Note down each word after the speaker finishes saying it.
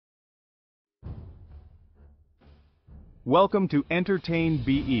Welcome to Entertain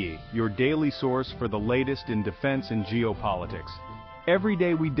BE, your daily source for the latest in defense and geopolitics. Every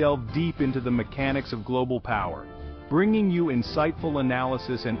day we delve deep into the mechanics of global power, bringing you insightful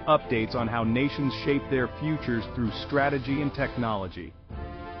analysis and updates on how nations shape their futures through strategy and technology.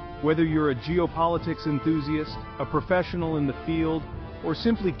 Whether you're a geopolitics enthusiast, a professional in the field, or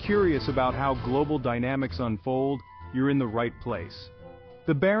simply curious about how global dynamics unfold, you're in the right place.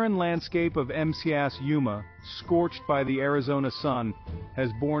 The barren landscape of MCAS Yuma, scorched by the Arizona sun,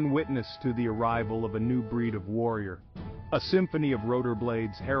 has borne witness to the arrival of a new breed of warrior. A symphony of rotor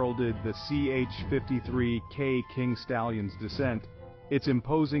blades heralded the CH-53K King Stallion's descent, its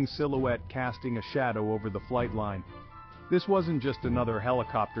imposing silhouette casting a shadow over the flight line. This wasn't just another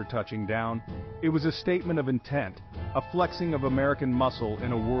helicopter touching down, it was a statement of intent, a flexing of American muscle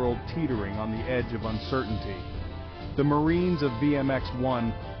in a world teetering on the edge of uncertainty. The Marines of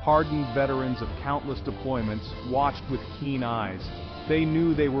VMX-1, hardened veterans of countless deployments, watched with keen eyes. They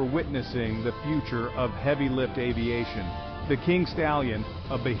knew they were witnessing the future of heavy-lift aviation. The King Stallion,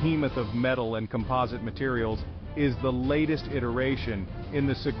 a behemoth of metal and composite materials, is the latest iteration in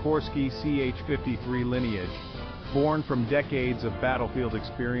the Sikorsky CH-53 lineage. Born from decades of battlefield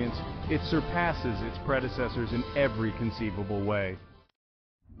experience, it surpasses its predecessors in every conceivable way.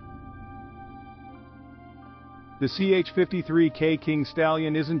 The CH-53K King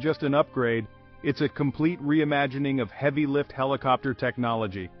Stallion isn't just an upgrade, it's a complete reimagining of heavy-lift helicopter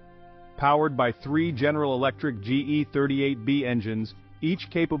technology. Powered by 3 General Electric GE-38B engines, each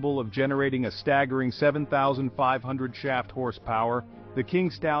capable of generating a staggering 7,500 shaft horsepower, the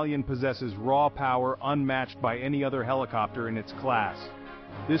King Stallion possesses raw power unmatched by any other helicopter in its class.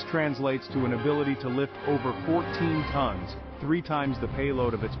 This translates to an ability to lift over 14 tons, 3 times the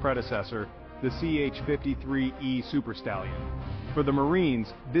payload of its predecessor, the CH-53E Super Stallion. For the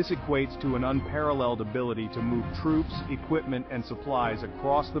Marines, this equates to an unparalleled ability to move troops, equipment, and supplies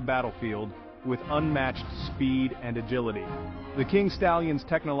across the battlefield with unmatched speed and agility. The King Stallion's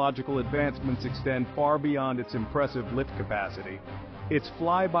technological advancements extend far beyond its impressive lift capacity. Its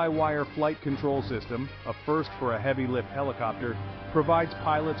fly-by-wire flight control system, a first for a heavy-lift helicopter, provides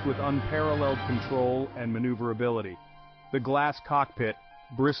pilots with unparalleled control and maneuverability. The glass cockpit,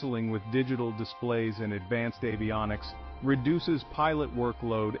 bristling with digital displays and advanced avionics, reduces pilot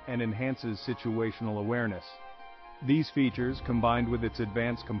workload and enhances situational awareness. These features, combined with its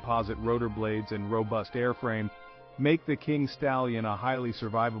advanced composite rotor blades and robust airframe, make the King Stallion a highly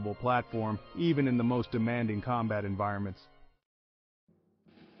survivable platform, even in the most demanding combat environments.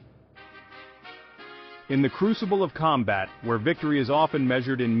 In the crucible of combat, where victory is often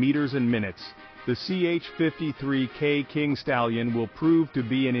measured in meters and minutes, the CH-53K King Stallion will prove to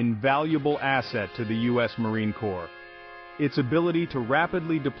be an invaluable asset to the U.S. Marine Corps. Its ability to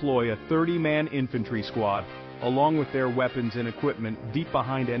rapidly deploy a 30-man infantry squad, along with their weapons and equipment deep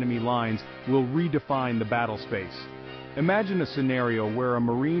behind enemy lines, will redefine the battle space. Imagine a scenario where a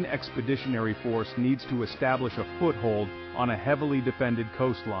Marine expeditionary force needs to establish a foothold on a heavily defended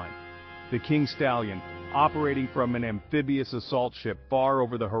coastline. The King Stallion, operating from an amphibious assault ship far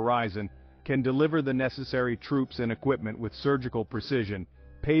over the horizon, can deliver the necessary troops and equipment with surgical precision,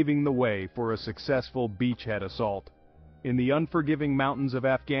 paving the way for a successful beachhead assault. In the unforgiving mountains of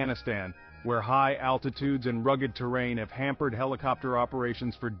Afghanistan, where high altitudes and rugged terrain have hampered helicopter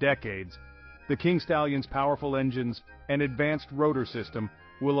operations for decades, the King Stallion's powerful engines and advanced rotor system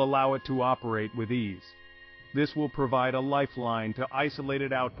will allow it to operate with ease. This will provide a lifeline to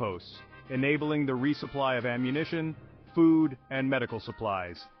isolated outposts, enabling the resupply of ammunition, food, and medical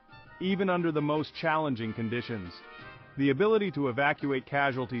supplies. Even under the most challenging conditions, the ability to evacuate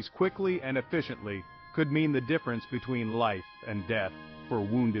casualties quickly and efficiently could mean the difference between life and death for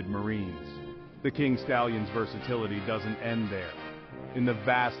wounded Marines. The King Stallion's versatility doesn't end there. In the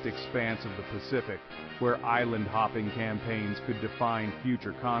vast expanse of the Pacific, where island-hopping campaigns could define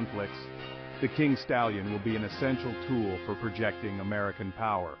future conflicts, the King Stallion will be an essential tool for projecting American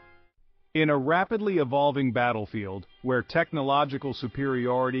power. In a rapidly evolving battlefield, where technological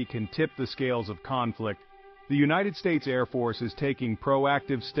superiority can tip the scales of conflict, the United States Air Force is taking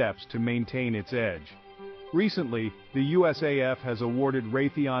proactive steps to maintain its edge. Recently, the USAF has awarded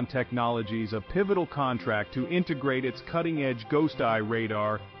Raytheon Technologies a pivotal contract to integrate its cutting-edge GhostEye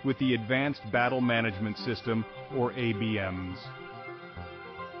Radar with the Advanced Battle Management System, or ABMS.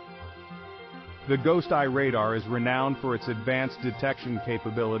 The GhostEye Radar is renowned for its advanced detection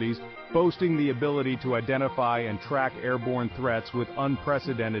capabilities, boasting the ability to identify and track airborne threats with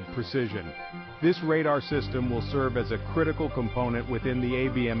unprecedented precision. This radar system will serve as a critical component within the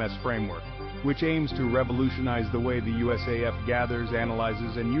ABMS framework, which aims to revolutionize the way the USAF gathers,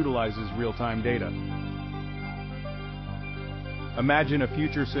 analyzes, and utilizes real-time data. Imagine a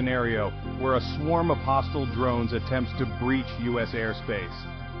future scenario where a swarm of hostile drones attempts to breach U.S.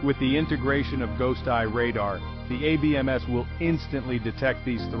 airspace. With the integration of GhostEye Radar, the ABMS will instantly detect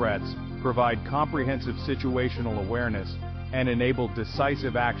these threats, provide comprehensive situational awareness, and enable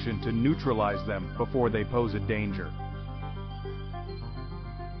decisive action to neutralize them before they pose a danger.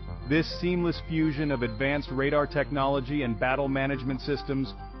 This seamless fusion of advanced radar technology and battle management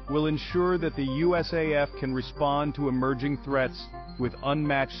systems will ensure that the USAF can respond to emerging threats with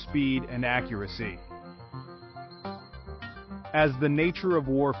unmatched speed and accuracy. As the nature of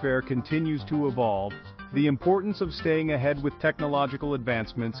warfare continues to evolve, the importance of staying ahead with technological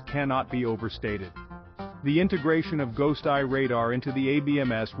advancements cannot be overstated. The integration of GhostEye Radar into the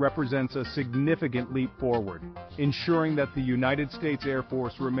ABMS represents a significant leap forward, ensuring that the United States Air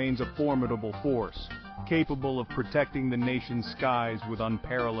Force remains a formidable force, capable of protecting the nation's skies with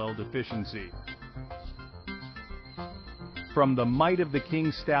unparalleled efficiency. From the might of the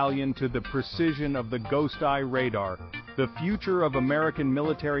King Stallion to the precision of the GhostEye Radar, the future of American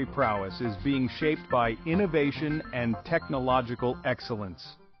military prowess is being shaped by innovation and technological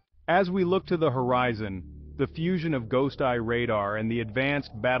excellence. As we look to the horizon, the fusion of GhostEye Radar and the advanced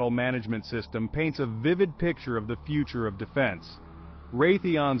battle management system paints a vivid picture of the future of defense.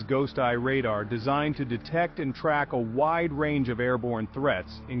 Raytheon's GhostEye Radar, designed to detect and track a wide range of airborne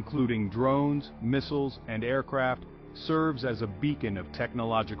threats, including drones, missiles, and aircraft, serves as a beacon of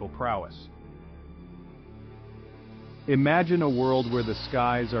technological prowess. Imagine a world where the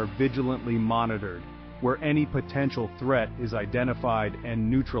skies are vigilantly monitored, where any potential threat is identified and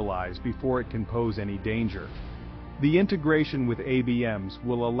neutralized before it can pose any danger. The integration with ABMs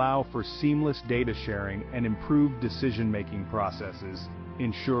will allow for seamless data sharing and improved decision-making processes,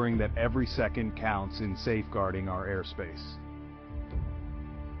 ensuring that every second counts in safeguarding our airspace.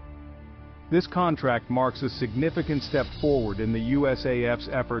 This contract marks a significant step forward in the USAF's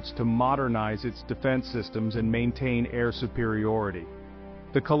efforts to modernize its defense systems and maintain air superiority.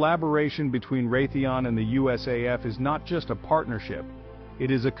 The collaboration between Raytheon and the USAF is not just a partnership, it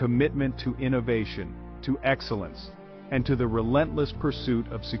is a commitment to innovation, to excellence, and to the relentless pursuit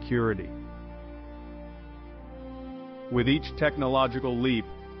of security. With each technological leap,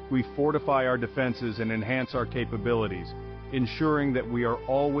 we fortify our defenses and enhance our capabilities, ensuring that we are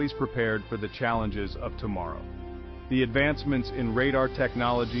always prepared for the challenges of tomorrow. The advancements in radar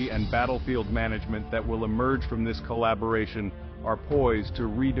technology and battlefield management that will emerge from this collaboration are poised to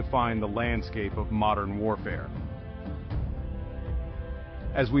redefine the landscape of modern warfare.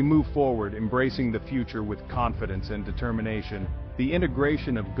 As we move forward, embracing the future with confidence and determination, the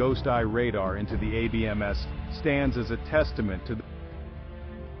integration of GhostEye Radar into the ABMS stands as a testament to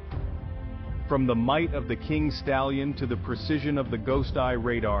From the might of the King Stallion to the precision of the GhostEye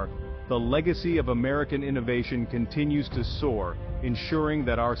Radar, the legacy of American innovation continues to soar, ensuring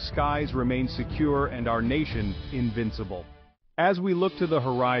that our skies remain secure and our nation invincible. As we look to the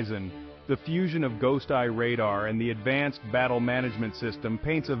horizon, the fusion of GhostEye Radar and the advanced battle management system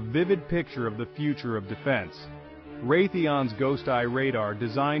paints a vivid picture of the future of defense. Raytheon's GhostEye Radar,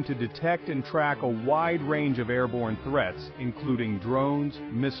 designed to detect and track a wide range of airborne threats, including drones,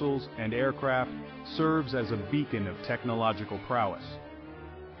 missiles, and aircraft, serves as a beacon of technological prowess.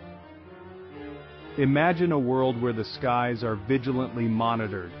 Imagine a world where the skies are vigilantly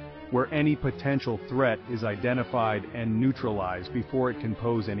monitored, where any potential threat is identified and neutralized before it can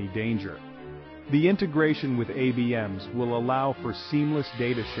pose any danger. The integration with ABMs will allow for seamless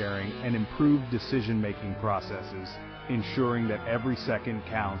data sharing and improved decision-making processes, ensuring that every second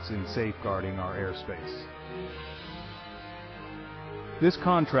counts in safeguarding our airspace. This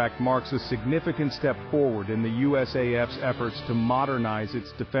contract marks a significant step forward in the USAF's efforts to modernize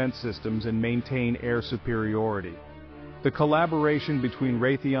its defense systems and maintain air superiority. The collaboration between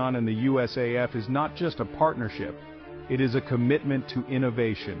Raytheon and the USAF is not just a partnership, it is a commitment to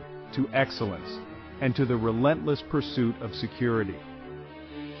innovation, to excellence, and to the relentless pursuit of security.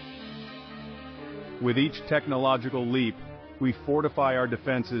 With each technological leap, we fortify our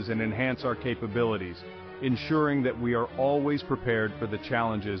defenses and enhance our capabilities, ensuring that we are always prepared for the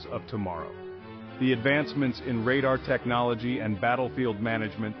challenges of tomorrow. The advancements in radar technology and battlefield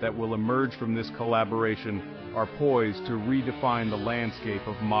management that will emerge from this collaboration are poised to redefine the landscape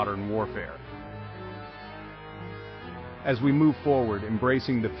of modern warfare. As we move forward,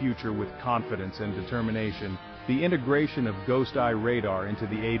 embracing the future with confidence and determination, the integration of GhostEye Radar into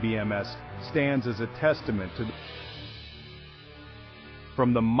the ABMS stands as a testament to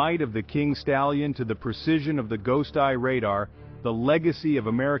From the might of the King Stallion to the precision of the GhostEye Radar, the legacy of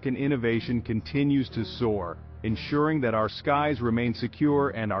American innovation continues to soar, ensuring that our skies remain secure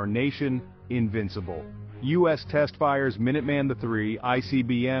and our nation invincible. U.S. test fires Minuteman III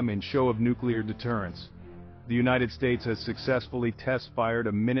ICBM in show of nuclear deterrence. The United States has successfully test-fired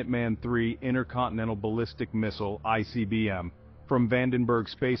a Minuteman III intercontinental ballistic missile ICBM from Vandenberg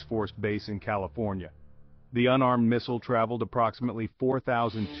Space Force Base in California. The unarmed missile traveled approximately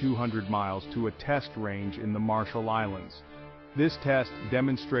 4,200 miles to a test range in the Marshall Islands. This test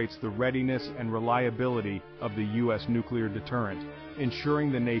demonstrates the readiness and reliability of the U.S. nuclear deterrent,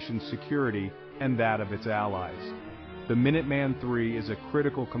 ensuring the nation's security and that of its allies. The Minuteman III is a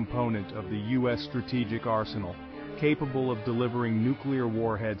critical component of the U.S. strategic arsenal, capable of delivering nuclear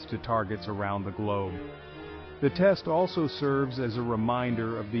warheads to targets around the globe. The test also serves as a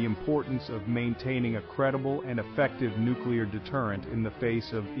reminder of the importance of maintaining a credible and effective nuclear deterrent in the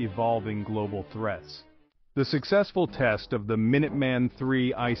face of evolving global threats. The successful test of the Minuteman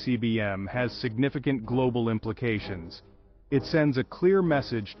III ICBM has significant global implications. It sends a clear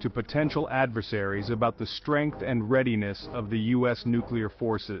message to potential adversaries about the strength and readiness of the U.S. nuclear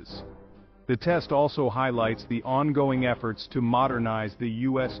forces. The test also highlights the ongoing efforts to modernize the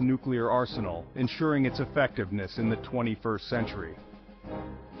U.S. nuclear arsenal, ensuring its effectiveness in the 21st century.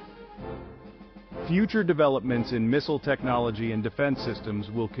 Future developments in missile technology and defense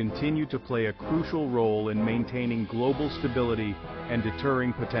systems will continue to play a crucial role in maintaining global stability and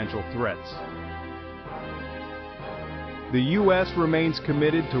deterring potential threats. The U.S. remains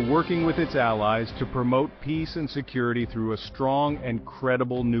committed to working with its allies to promote peace and security through a strong and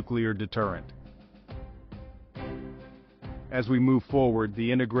credible nuclear deterrent. As we move forward, the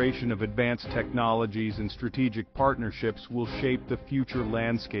integration of advanced technologies and strategic partnerships will shape the future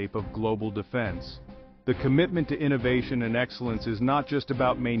landscape of global defense. The commitment to innovation and excellence is not just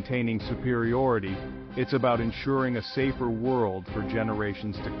about maintaining superiority, it's about ensuring a safer world for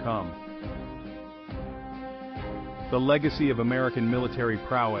generations to come. The legacy of American military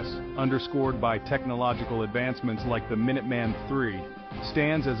prowess, underscored by technological advancements like the Minuteman III,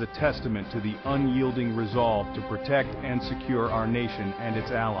 stands as a testament to the unyielding resolve to protect and secure our nation and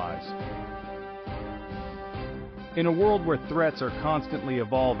its allies. In a world where threats are constantly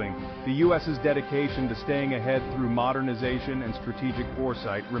evolving, the U.S.'s dedication to staying ahead through modernization and strategic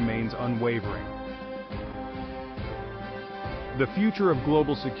foresight remains unwavering. The future of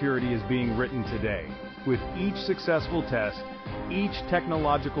global security is being written today. With each successful test, each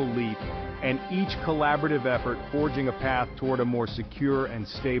technological leap, and each collaborative effort forging a path toward a more secure and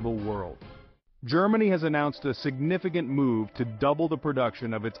stable world. Germany has announced a significant move to double the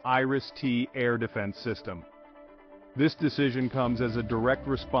production of its IRIS-T air defense system. This decision comes as a direct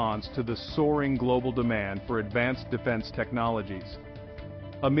response to the soaring global demand for advanced defense technologies.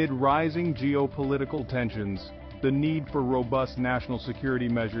 Amid rising geopolitical tensions, the need for robust national security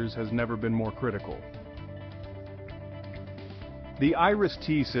measures has never been more critical. The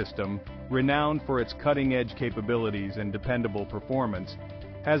IRIS-T system, renowned for its cutting-edge capabilities and dependable performance,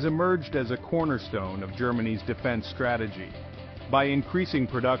 has emerged as a cornerstone of Germany's defense strategy. By increasing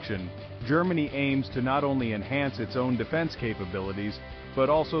production, Germany aims to not only enhance its own defense capabilities, but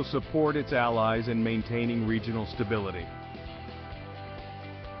also support its allies in maintaining regional stability.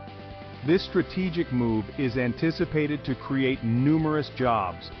 This strategic move is anticipated to create numerous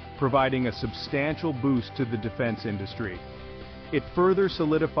jobs, providing a substantial boost to the defense industry. It further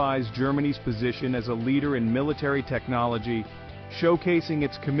solidifies Germany's position as a leader in military technology, showcasing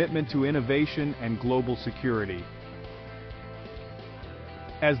its commitment to innovation and global security.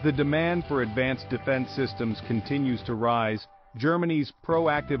 As the demand for advanced defense systems continues to rise, Germany's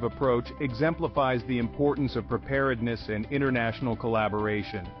proactive approach exemplifies the importance of preparedness and international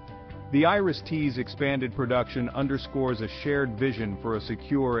collaboration. The IRIS-T's expanded production underscores a shared vision for a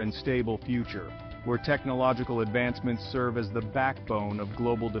secure and stable future, where technological advancements serve as the backbone of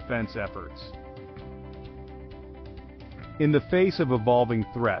global defense efforts. In the face of evolving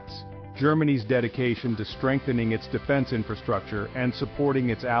threats, Germany's dedication to strengthening its defense infrastructure and supporting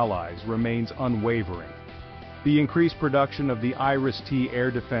its allies remains unwavering. The increased production of the IRIS-T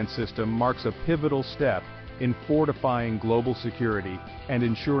air defense system marks a pivotal step in fortifying global security and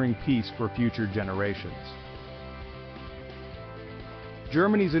ensuring peace for future generations.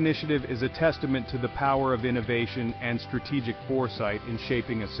 Germany's initiative is a testament to the power of innovation and strategic foresight in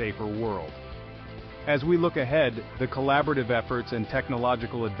shaping a safer world. As we look ahead, the collaborative efforts and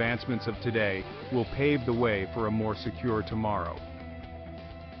technological advancements of today will pave the way for a more secure tomorrow.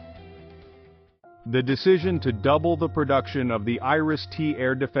 The decision to double the production of the IRIS-T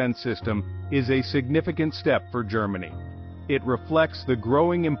air defense system is a significant step for Germany. It reflects the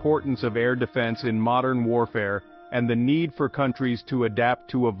growing importance of air defense in modern warfare and the need for countries to adapt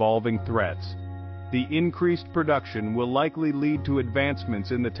to evolving threats. The increased production will likely lead to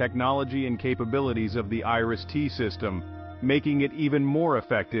advancements in the technology and capabilities of the IRIS-T system, making it even more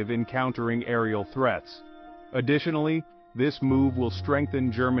effective in countering aerial threats. Additionally, this move will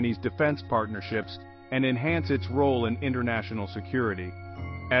strengthen Germany's defense partnerships and enhance its role in international security.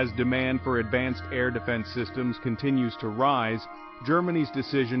 As demand for advanced air defense systems continues to rise, Germany's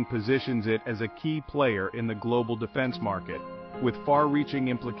decision positions it as a key player in the global defense market, with far-reaching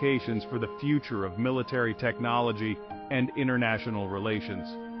implications for the future of military technology and international relations.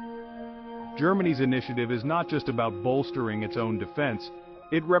 Germany's initiative is not just about bolstering its own defense,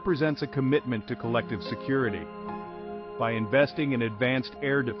 it represents a commitment to collective security. By investing in advanced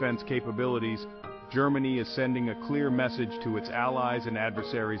air defense capabilities, Germany is sending a clear message to its allies and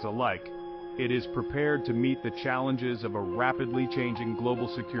adversaries alike. It is prepared to meet the challenges of a rapidly changing global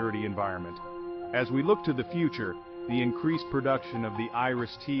security environment. As we look to the future, the increased production of the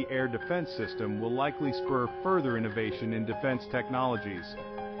IRIS-T air defense system will likely spur further innovation in defense technologies.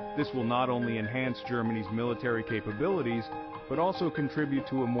 This will not only enhance Germany's military capabilities, but also contribute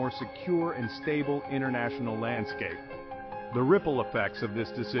to a more secure and stable international landscape. The ripple effects of this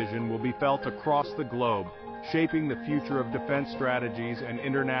decision will be felt across the globe, shaping the future of defense strategies and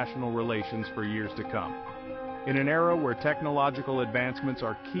international relations for years to come. In an era where technological advancements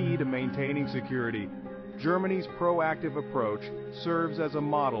are key to maintaining security, Germany's proactive approach serves as a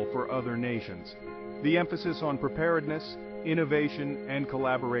model for other nations. The emphasis on preparedness, innovation, and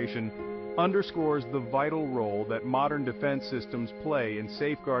collaboration underscores the vital role that modern defense systems play in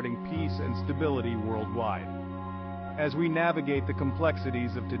safeguarding peace and stability worldwide. As we navigate the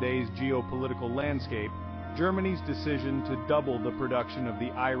complexities of today's geopolitical landscape, Germany's decision to double the production of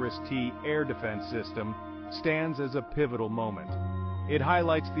the IRIS-T air defense system stands as a pivotal moment. It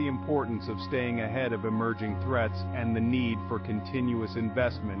highlights the importance of staying ahead of emerging threats and the need for continuous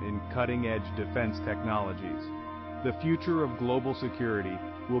investment in cutting-edge defense technologies. The future of global security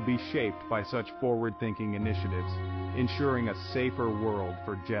will be shaped by such forward-thinking initiatives, ensuring a safer world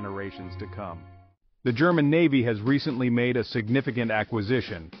for generations to come. The German Navy has recently made a significant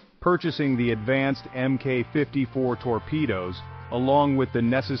acquisition, purchasing the advanced Mk-54 torpedoes along with the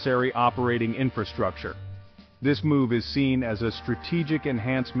necessary operating infrastructure. This move is seen as a strategic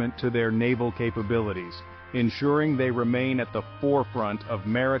enhancement to their naval capabilities, ensuring they remain at the forefront of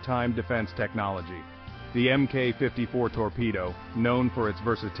maritime defense technology. The Mk-54 torpedo, known for its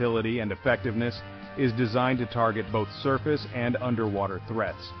versatility and effectiveness, is designed to target both surface and underwater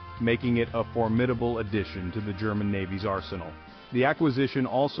threats, making it a formidable addition to the German Navy's arsenal. The acquisition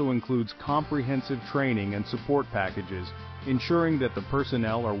also includes comprehensive training and support packages, ensuring that the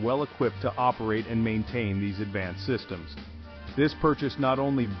personnel are well equipped to operate and maintain these advanced systems. This purchase not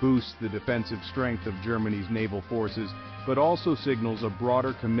only boosts the defensive strength of Germany's naval forces, but also signals a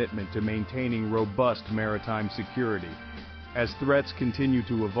broader commitment to maintaining robust maritime security. As threats continue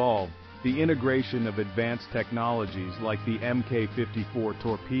to evolve, the integration of advanced technologies like the Mk-54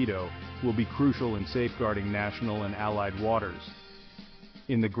 torpedo will be crucial in safeguarding national and allied waters.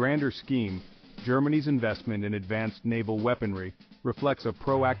 In the grander scheme, Germany's investment in advanced naval weaponry reflects a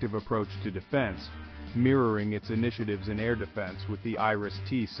proactive approach to defense, mirroring its initiatives in air defense with the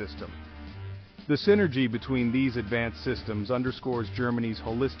IRIS-T system. The synergy between these advanced systems underscores Germany's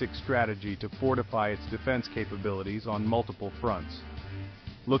holistic strategy to fortify its defense capabilities on multiple fronts.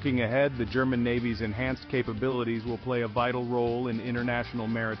 Looking ahead, the German Navy's enhanced capabilities will play a vital role in international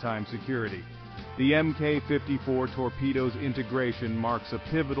maritime security. The Mk-54 torpedo's integration marks a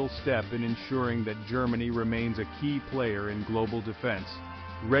pivotal step in ensuring that Germany remains a key player in global defense,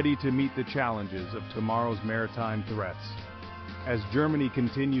 ready to meet the challenges of tomorrow's maritime threats. As Germany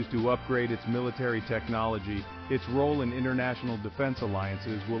continues to upgrade its military technology, its role in international defense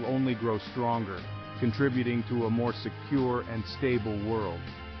alliances will only grow stronger, contributing to a more secure and stable world.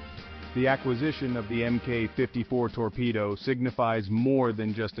 The acquisition of the Mk-54 torpedo signifies more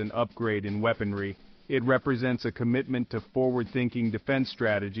than just an upgrade in weaponry. It represents a commitment to forward-thinking defense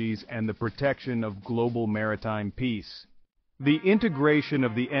strategies and the protection of global maritime peace. The integration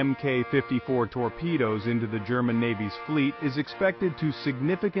of the Mk-54 torpedoes into the German Navy's fleet is expected to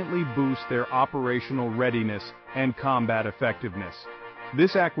significantly boost their operational readiness and combat effectiveness.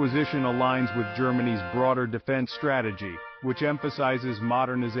 This acquisition aligns with Germany's broader defense strategy, which emphasizes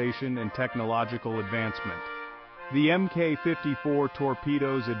modernization and technological advancement. The Mk-54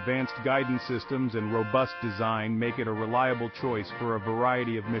 torpedo's advanced guidance systems and robust design make it a reliable choice for a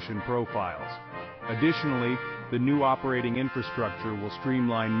variety of mission profiles. Additionally, the new operating infrastructure will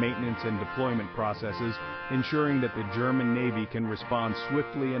streamline maintenance and deployment processes, ensuring that the German Navy can respond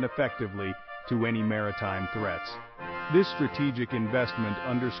swiftly and effectively to any maritime threats. This strategic investment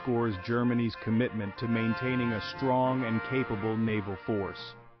underscores Germany's commitment to maintaining a strong and capable naval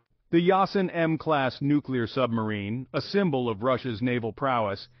force. The Yasen-M class nuclear submarine, a symbol of Russia's naval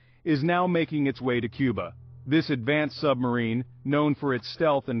prowess, is now making its way to Cuba. This advanced submarine, known for its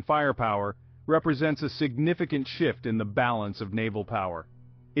stealth and firepower, represents a significant shift in the balance of naval power.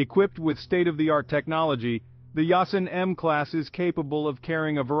 Equipped with state-of-the-art technology, the Yasen-M class is capable of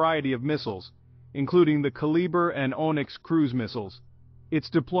carrying a variety of missiles, including the Kaliber and Onyx cruise missiles. Its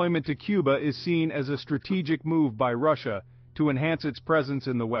deployment to Cuba is seen as a strategic move by Russia to enhance its presence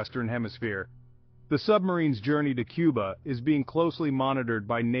in the Western Hemisphere. The submarine's journey to Cuba is being closely monitored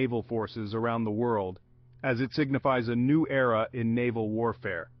by naval forces around the world, as it signifies a new era in naval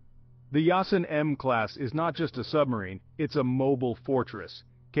warfare. The Yasen-M class is not just a submarine, it's a mobile fortress,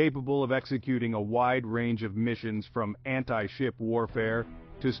 capable of executing a wide range of missions from anti-ship warfare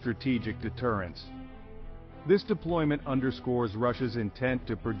to strategic deterrence. This deployment underscores Russia's intent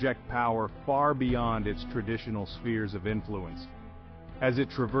to project power far beyond its traditional spheres of influence. As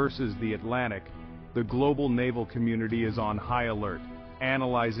it traverses the Atlantic, the global naval community is on high alert,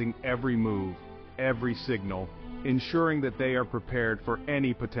 analyzing every move, every signal, ensuring that they are prepared for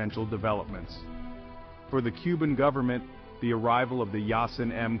any potential developments. For the Cuban government, the arrival of the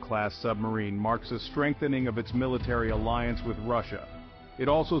Yasen-M class submarine marks a strengthening of its military alliance with Russia. It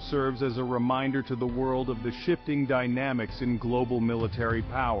also serves as a reminder to the world of the shifting dynamics in global military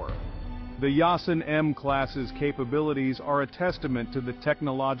power. The Yasen-M class's capabilities are a testament to the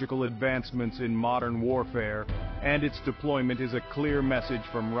technological advancements in modern warfare, and its deployment is a clear message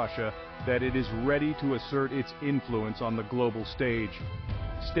from Russia that it is ready to assert its influence on the global stage.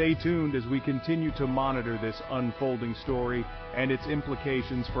 Stay tuned as we continue to monitor this unfolding story and its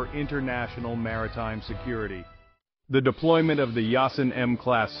implications for international maritime security. The deployment of the Yasen-M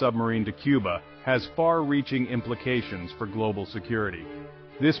class submarine to Cuba has far-reaching implications for global security.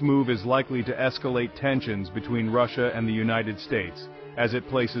 This move is likely to escalate tensions between Russia and the United States, as it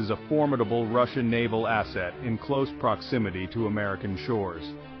places a formidable Russian naval asset in close proximity to American shores.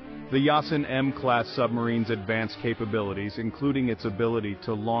 The Yasen-M class submarine's advanced capabilities, including its ability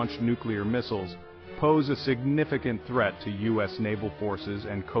to launch nuclear missiles, pose a significant threat to U.S. naval forces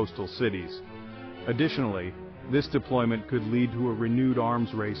and coastal cities. Additionally, this deployment could lead to a renewed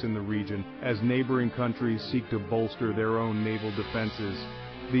arms race in the region as neighboring countries seek to bolster their own naval defenses.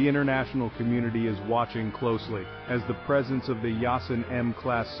 The international community is watching closely, as the presence of the Yasen-M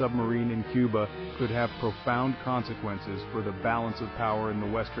class submarine in Cuba could have profound consequences for the balance of power in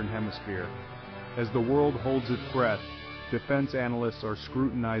the Western Hemisphere. As the world holds its breath, defense analysts are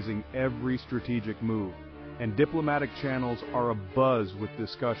scrutinizing every strategic move, and diplomatic channels are abuzz with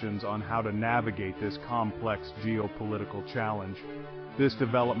discussions on how to navigate this complex geopolitical challenge. This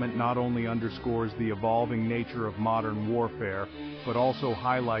development not only underscores the evolving nature of modern warfare, but also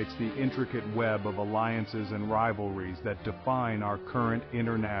highlights the intricate web of alliances and rivalries that define our current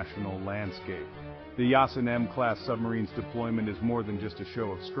international landscape. The Yasen-M class submarine's deployment is more than just a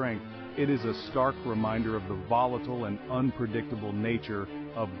show of strength. It is a stark reminder of the volatile and unpredictable nature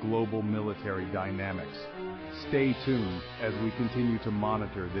of global military dynamics. Stay tuned as we continue to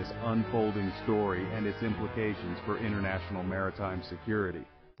monitor this unfolding story and its implications for international maritime security.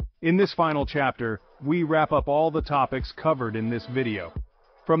 In this final chapter, we wrap up all the topics covered in this video.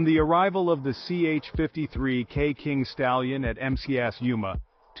 From the arrival of the CH-53K King Stallion at MCAS Yuma,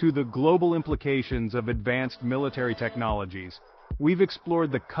 to the global implications of advanced military technologies, we've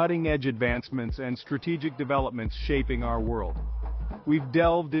explored the cutting-edge advancements and strategic developments shaping our world. We've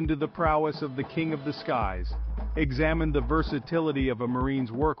delved into the prowess of the King of the Skies, examined the versatility of a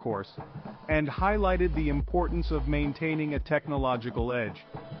Marine's workhorse, and highlighted the importance of maintaining a technological edge.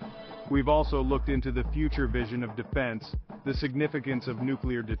 We've also looked into the future vision of defense, the significance of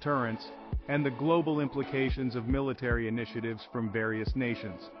nuclear deterrence, and the global implications of military initiatives from various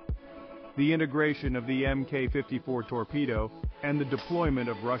nations. The integration of the Mk-54 torpedo and the deployment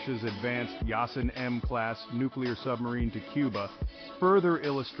of Russia's advanced Yasen-M class nuclear submarine to Cuba further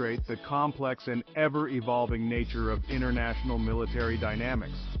illustrate the complex and ever-evolving nature of international military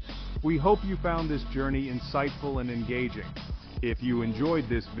dynamics. We hope you found this journey insightful and engaging. If you enjoyed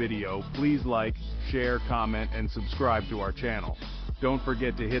this video, please like, share, comment, and subscribe to our channel. Don't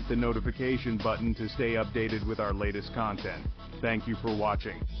forget to hit the notification button to stay updated with our latest content. Thank you for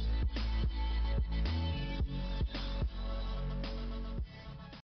watching.